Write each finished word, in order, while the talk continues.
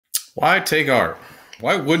Why take art?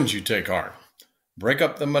 Why wouldn't you take art? Break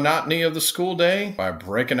up the monotony of the school day by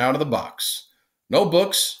breaking out of the box. No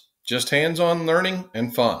books, just hands on learning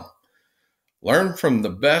and fun. Learn from the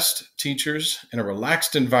best teachers in a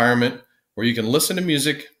relaxed environment where you can listen to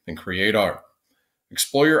music and create art.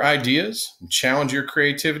 Explore your ideas and challenge your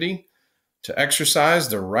creativity to exercise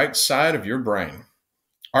the right side of your brain.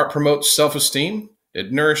 Art promotes self esteem,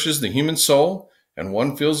 it nourishes the human soul, and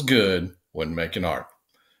one feels good when making art.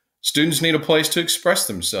 Students need a place to express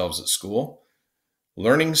themselves at school.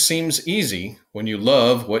 Learning seems easy when you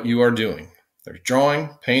love what you are doing. There's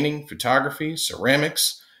drawing, painting, photography,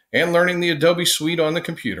 ceramics, and learning the Adobe Suite on the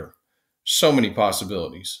computer. So many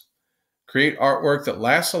possibilities. Create artwork that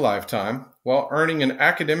lasts a lifetime while earning an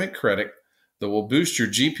academic credit that will boost your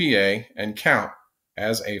GPA and count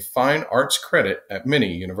as a fine arts credit at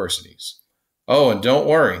many universities. Oh, and don't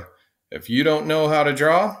worry, if you don't know how to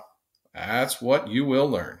draw, that's what you will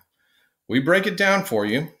learn. We break it down for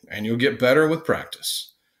you, and you'll get better with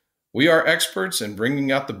practice. We are experts in bringing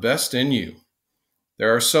out the best in you.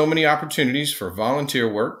 There are so many opportunities for volunteer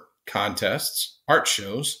work, contests, art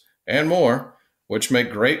shows, and more, which make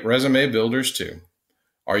great resume builders too.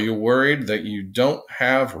 Are you worried that you don't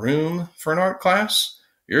have room for an art class?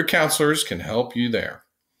 Your counselors can help you there.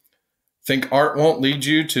 Think art won't lead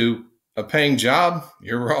you to a paying job?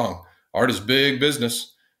 You're wrong. Art is big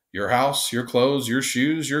business. Your house, your clothes, your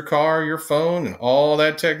shoes, your car, your phone, and all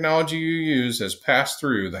that technology you use has passed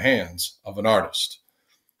through the hands of an artist.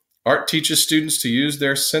 Art teaches students to use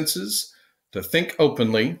their senses, to think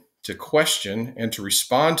openly, to question, and to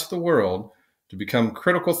respond to the world, to become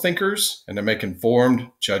critical thinkers, and to make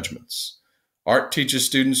informed judgments. Art teaches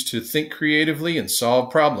students to think creatively and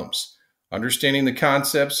solve problems. Understanding the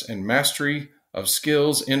concepts and mastery of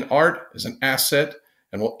skills in art is an asset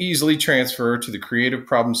and will easily transfer to the creative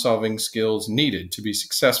problem-solving skills needed to be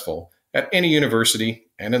successful at any university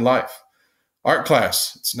and in life. Art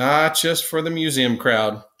class, it's not just for the museum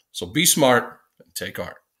crowd, so be smart and take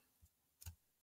art.